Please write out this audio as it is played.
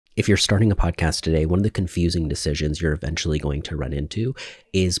If you're starting a podcast today, one of the confusing decisions you're eventually going to run into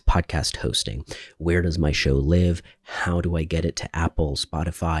is podcast hosting. Where does my show live? How do I get it to Apple,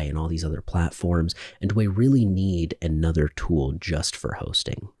 Spotify, and all these other platforms? And do I really need another tool just for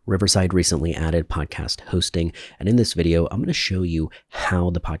hosting? Riverside recently added podcast hosting, and in this video, I'm going to show you how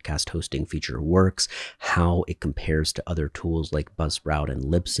the podcast hosting feature works, how it compares to other tools like Buzzsprout and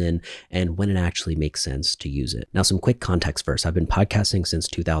Libsyn, and when it actually makes sense to use it. Now, some quick context first. I've been podcasting since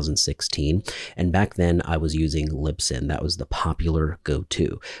 2016, and back then I was using Libsyn. That was the popular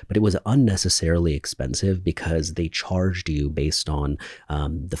go-to, but it was unnecessarily expensive because they charged you based on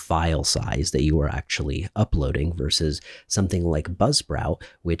the file size that you were actually uploading versus something like Buzzsprout,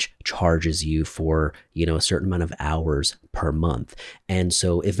 which charges you for, a certain amount of hours per month. And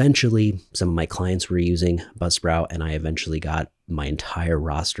so eventually some of my clients were using Buzzsprout, and I eventually got my entire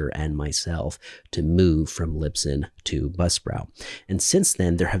roster and myself to move from Libsyn to Buzzsprout. And since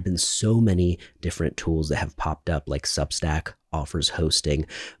then, there have been so many different tools that have popped up, like Substack offers hosting.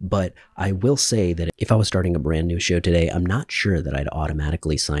 But I will say that if I was starting a brand new show today, I'm not sure that I'd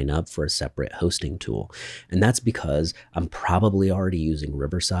automatically sign up for a separate hosting tool. And that's because I'm probably already using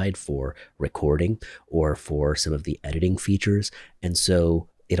Riverside for recording or for some of the editing features. And so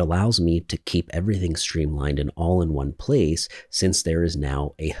it allows me to keep everything streamlined and all in one place since there is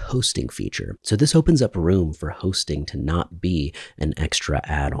now a hosting feature. So this opens up room for hosting to not be an extra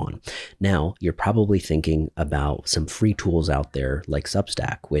add-on. Now, you're probably thinking about some free tools out there like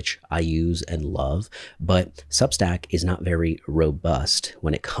Substack, which I use and love, but Substack is not very robust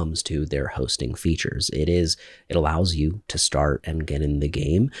when it comes to their hosting features. It allows you to start and get in the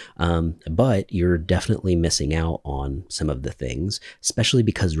game, but you're definitely missing out on some of the things, especially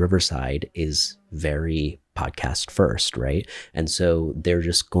because Riverside is very podcast first, right? And so they're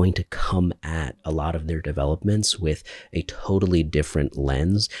just going to come at a lot of their developments with a totally different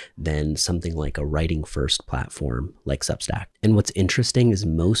lens than something like a writing first platform like Substack. And what's interesting is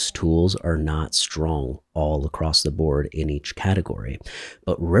most tools are not strong all across the board in each category,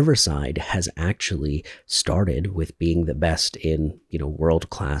 but Riverside has actually started with being the best in,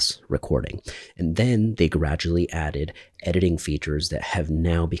 world-class recording. And then they gradually added editing features that have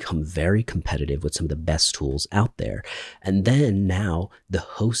now become very competitive with some of the best tools out there. And then now the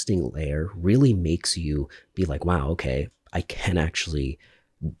hosting layer really makes you be like, wow, okay, I can actually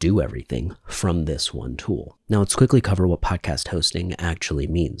do everything from this one tool. Now let's quickly cover what podcast hosting actually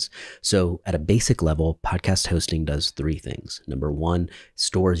means. So at a basic level, podcast hosting does three things. Number one,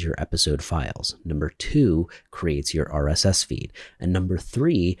 stores your episode files. Number two, creates your RSS feed. And number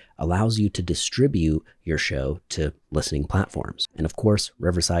three, allows you to distribute your show to listening platforms. And of course,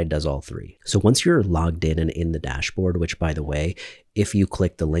 Riverside does all three. So once you're logged in and in the dashboard, which by the way, if you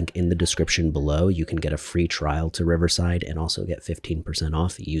click the link in the description below, you can get a free trial to Riverside and also get 15%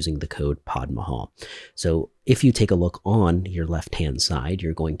 off using the code Pod Mahal. So if you take a look on your left-hand side,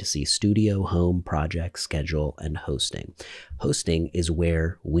 you're going to see Studio, Home, Project, Schedule, and Hosting. Hosting is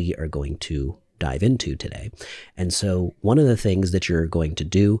where we are going to dive into today. And so one of the things that you're going to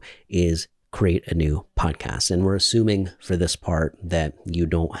do is create a new podcast. And we're assuming for this part that you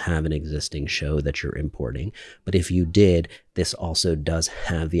don't have an existing show that you're importing. But if you did, this also does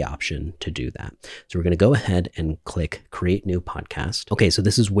have the option to do that. So we're going to go ahead and click Create New Podcast. Okay, so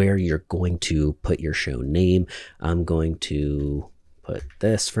this is where you're going to put your show name. I'm going to put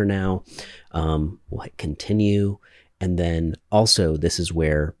this for now. We'll hit Continue. And then also this is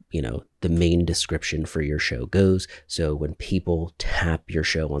where, the main description for your show goes. So when people tap your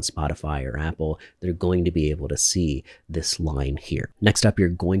show on Spotify or Apple, they're going to be able to see this line here. Next up, you're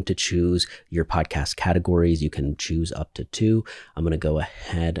going to choose your podcast categories. You can choose up to 2. I'm going to go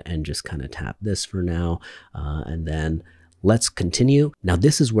ahead and just kind of tap this for now. And then let's continue. Now,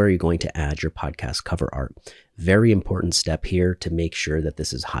 this is where you're going to add your podcast cover art. Very important step here to make sure that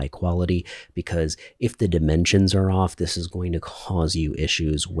this is high quality, because if the dimensions are off, this is going to cause you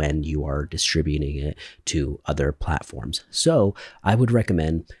issues when you are distributing it to other platforms. So I would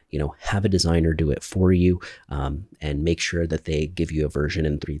recommend, have a designer do it for you, and make sure that they give you a version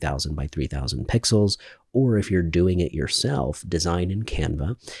in 3000 by 3000 pixels. Or if you're doing it yourself, design in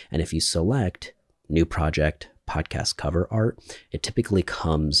Canva. And if you select New Project, Podcast cover art, it typically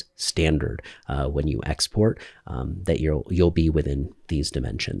comes standard when you export, that you'll be within these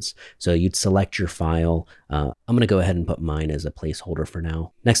dimensions. So you'd select your file. I'm going to go ahead and put mine as a placeholder for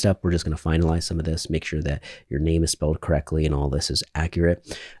now. Next up, we're just going to finalize some of this, make sure that your name is spelled correctly and all this is accurate.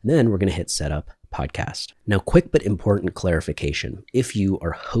 And then we're going to hit Setup Podcast. Now, quick but important clarification. If you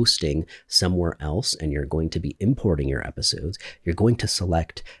are hosting somewhere else and you're going to be importing your episodes, you're going to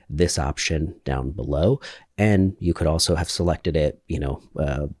select this option down below. And you could also have selected it,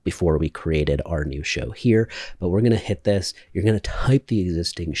 before we created our new show here. But we're going to hit this. You're going to type the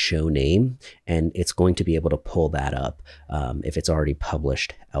existing show name, and it's going to be able to pull that up if it's already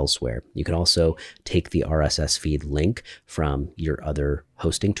published elsewhere. You can also take the RSS feed link from your other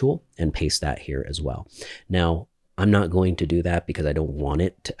hosting tool and paste that here as well. Now, I'm not going to do that because I don't want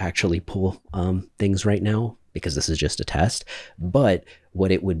it to actually pull things right now, because this is just a test. But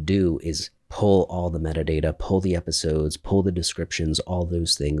what it would do is pull all the metadata, pull the episodes, pull the descriptions, all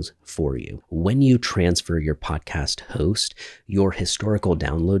those things for you. When you transfer your podcast host, your historical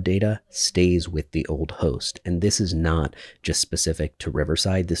download data stays with the old host. And this is not just specific to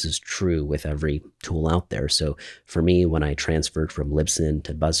Riverside. This is true with every tool out there. So for me, when I transferred from Libsyn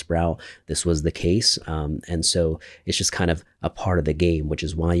to Buzzsprout, this was the case. And so it's just kind of a part of the game, which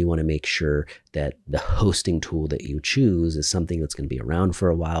is why you want to make sure that the hosting tool that you choose is something that's going to be around for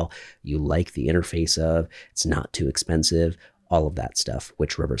a while. You like the interface of, it's not too expensive, all of that stuff,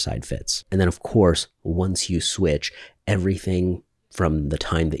 which Riverside fits. And then of course, once you switch, everything from the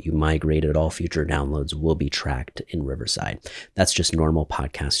time that you migrated, all future downloads will be tracked in Riverside. That's just normal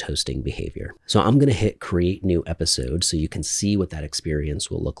podcast hosting behavior. So I'm going to hit create new episode so you can see what that experience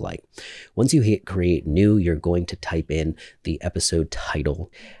will look like. Once you hit create new, you're going to type in the episode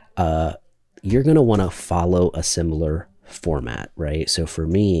title. You're going to want to follow a similar format, right? So for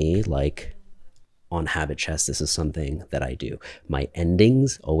me, like on Habit Chest, this is something that I do. My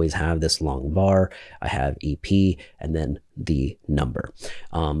endings always have this long bar. I have EP and then the number.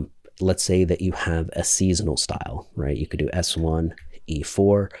 Let's say that you have a seasonal style, right? You could do S1,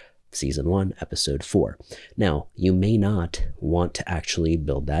 E4, season 1, episode 4. Now, you may not want to actually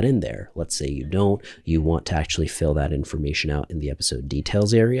build that in there. Let's say you don't. You want to actually fill that information out in the episode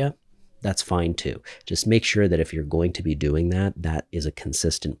details area. That's fine too. Just make sure that if you're going to be doing that, that is a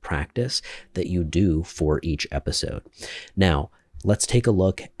consistent practice that you do for each episode. Now, let's take a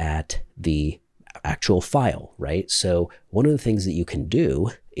look at the actual file, right? So one of the things that you can do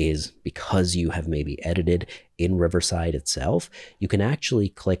is, because you have maybe edited in Riverside itself, you can actually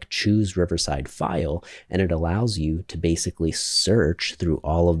click choose Riverside file, and it allows you to basically search through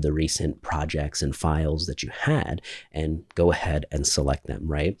all of the recent projects and files that you had and go ahead and select them,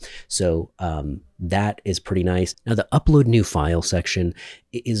 right? So that is pretty nice. Now, the upload new file section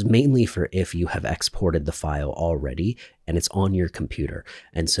is mainly for if you have exported the file already and it's on your computer.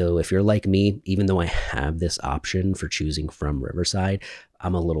 And so if you're like me, even though I have this option for choosing from Riverside,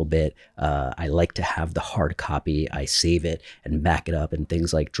 I'm a little bit, I like to have the hard copy. I save it and back it up in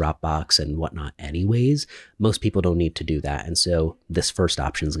things like Dropbox and whatnot anyways. Most people don't need to do that. And so this first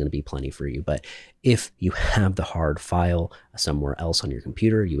option is going to be plenty for you. But if you have the hard file somewhere else on your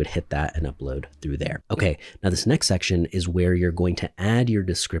computer, you would hit that and upload through there. Okay, now this next section is where you're going to add your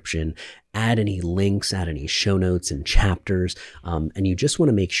description, add any links, add any show notes and chapters. And you just want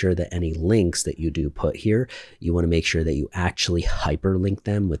to make sure that any links that you do put here, you want to make sure that you actually hyperlink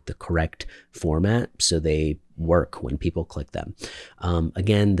them with the correct format so they work when people click them.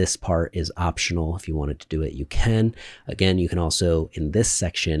 Again, this part is optional. If you wanted to do it, you can. Again, you can also, in this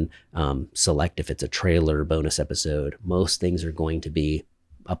section, select if it's a trailer, bonus episode. Most things are going to be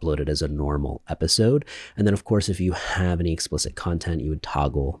uploaded as a normal episode. And then of course, if you have any explicit content, you would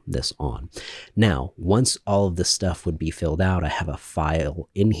toggle this on. Now, once all of this stuff would be filled out, I have a file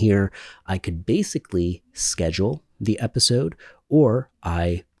in here. I could basically schedule the episode, or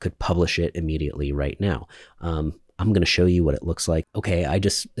I could publish it immediately right now. I'm going to show you what it looks like. Okay, I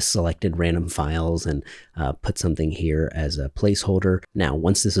just selected random files and put something here as a placeholder. Now,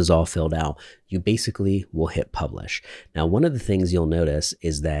 once this is all filled out, you basically will hit publish. Now, one of the things you'll notice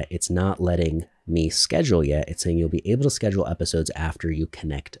is that it's not letting me schedule yet. It's saying you'll be able to schedule episodes after you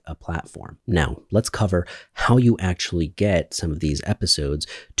connect a platform. Now, let's cover how you actually get some of these episodes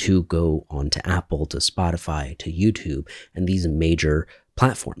to go onto Apple, to Spotify, to YouTube, and these major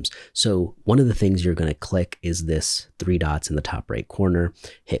platforms. So one of the things you're going to click is this 3 dots in the top right corner,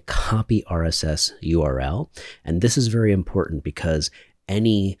 hit copy RSS URL. And this is very important because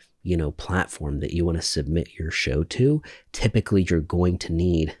any platform that you want to submit your show to, typically you're going to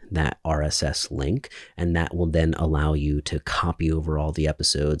need that RSS link, and that will then allow you to copy over all the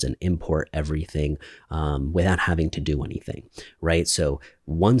episodes and import everything without having to do anything, right? So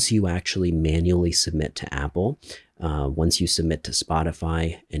once you actually manually submit to Apple, once you submit to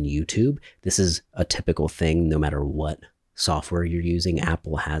Spotify and YouTube, this is a typical thing no matter what software you're using.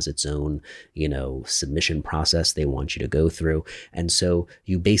 Apple has its own, submission process they want you to go through. And so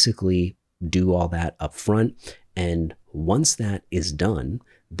you basically do all that up front. And once that is done,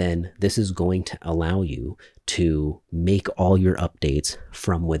 then this is going to allow you to make all your updates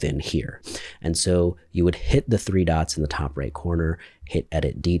from within here. And so you would hit the three dots in the top right corner, hit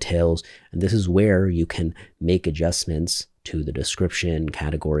edit details, and this is where you can make adjustments to the description,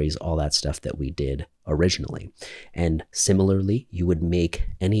 categories, all that stuff that we did originally. And similarly, you would make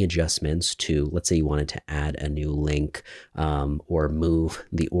any adjustments to, let's say you wanted to add a new link, or move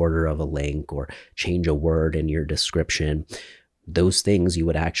the order of a link, or change a word in your description. Those things you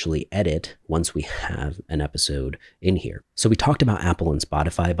would actually edit once we have an episode in here. So we talked about Apple and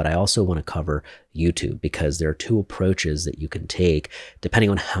Spotify, but I also want to cover YouTube because there are two approaches that you can take depending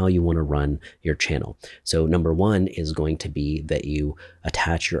on how you want to run your channel. So number one is going to be that you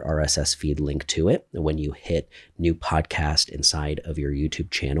attach your RSS feed link to it when you hit new podcast inside of your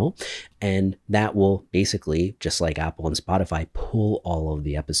YouTube channel. And that will basically, just like Apple and Spotify, pull all of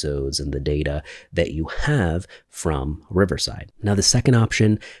the episodes and the data that you have from Riverside. Now, the second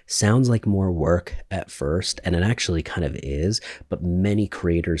option sounds like more work at first, and it actually kind of is, but many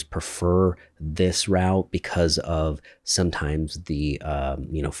creators prefer this route because of sometimes the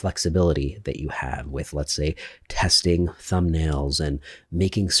flexibility that you have with, let's say, testing thumbnails and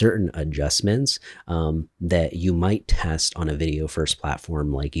making certain adjustments that you might test on a video first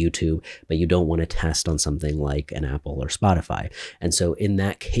platform like YouTube, but you don't want to test on something like an Apple or Spotify. And so in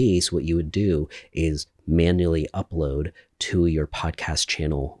that case, what you would do is manually upload to your podcast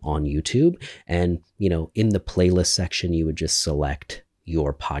channel on YouTube. And, in the playlist section, you would just select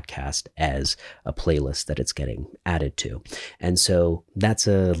your podcast as a playlist that it's getting added to. And so that's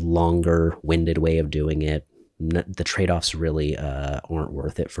a longer winded way of doing it. The trade-offs really aren't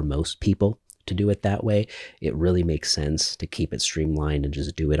worth it for most people to do it that way. It really makes sense to keep it streamlined and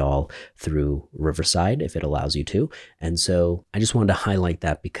just do it all through Riverside if it allows you to. And so I just wanted to highlight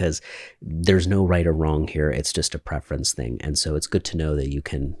that because there's no right or wrong here. It's just a preference thing. And so it's good to know that you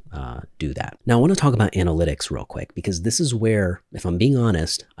can do that. Now, I want to talk about analytics real quick because this is where, if I'm being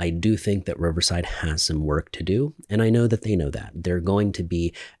honest, I do think that Riverside has some work to do. And I know that they know that. They're going to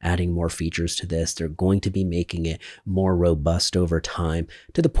be adding more features to this. They're going to be making it more robust over time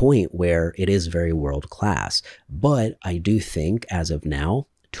to the point where it is very world class. But I do think as of now,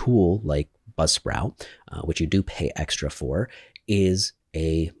 a tool like Buzzsprout, which you do pay extra for, is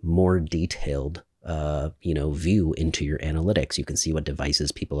a more detailed view into your analytics. You can see what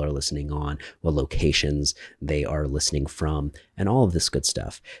devices people are listening on, what locations they are listening from, and all of this good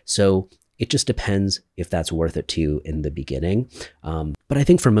stuff. So it just depends if that's worth it to you in the beginning. But I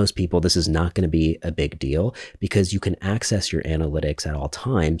think for most people, this is not going to be a big deal because you can access your analytics at all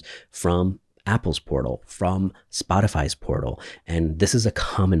times from Apple's portal, from Spotify's portal. And this is a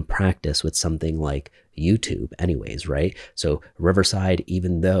common practice with something like YouTube anyways, right? So Riverside,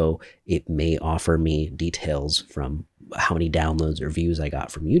 even though it may offer me details from how many downloads or views I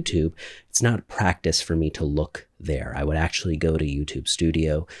got from YouTube, it's not a practice for me to look there. I would actually go to YouTube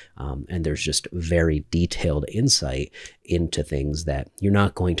Studio, and there's just very detailed insight into things that you're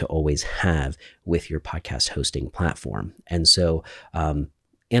not going to always have with your podcast hosting platform. And so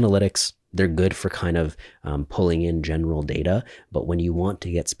analytics, they're good for kind of pulling in general data, but when you want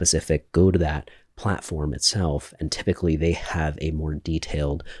to get specific, go to that platform itself, and typically they have a more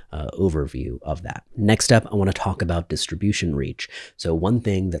detailed overview of that. Next up, I want to talk about distribution reach. So one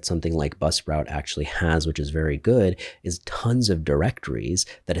thing that something like Buzzsprout actually has, which is very good, is tons of directories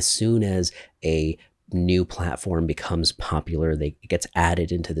that as soon as a new platform becomes popular, it gets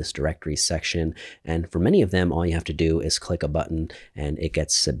added into this directory section. And for many of them, all you have to do is click a button and it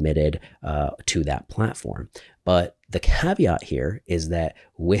gets submitted to that platform. But the caveat here is that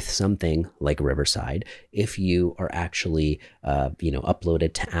with something like Riverside, if you are actually,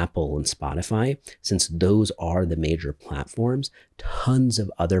 uploaded to Apple and Spotify, since those are the major platforms, tons of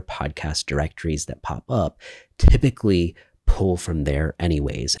other podcast directories that pop up typically pull from there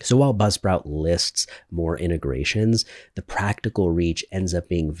anyways. So while Buzzsprout lists more integrations, the practical reach ends up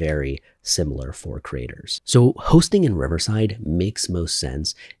being very similar for creators. So hosting in Riverside makes most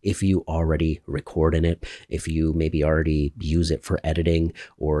sense if you already record in it, if you maybe already use it for editing,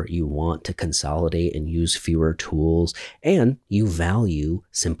 or you want to consolidate and use fewer tools, and you value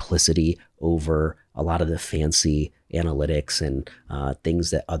simplicity over a lot of the fancy analytics and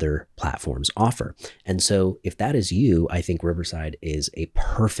things that other platforms offer. And so if that is you, I think Riverside is a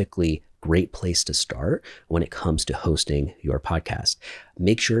perfectly great place to start when it comes to hosting your podcast.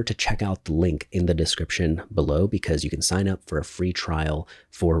 Make sure to check out the link in the description below because you can sign up for a free trial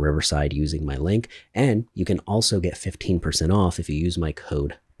for Riverside using my link. And you can also get 15% off if you use my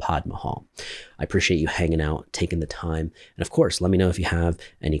code Pod Mahal. I appreciate you hanging out, taking the time. And of course, let me know if you have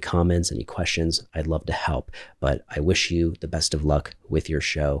any comments, any questions. I'd love to help. But I wish you the best of luck with your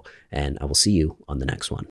show, and I will see you on the next one.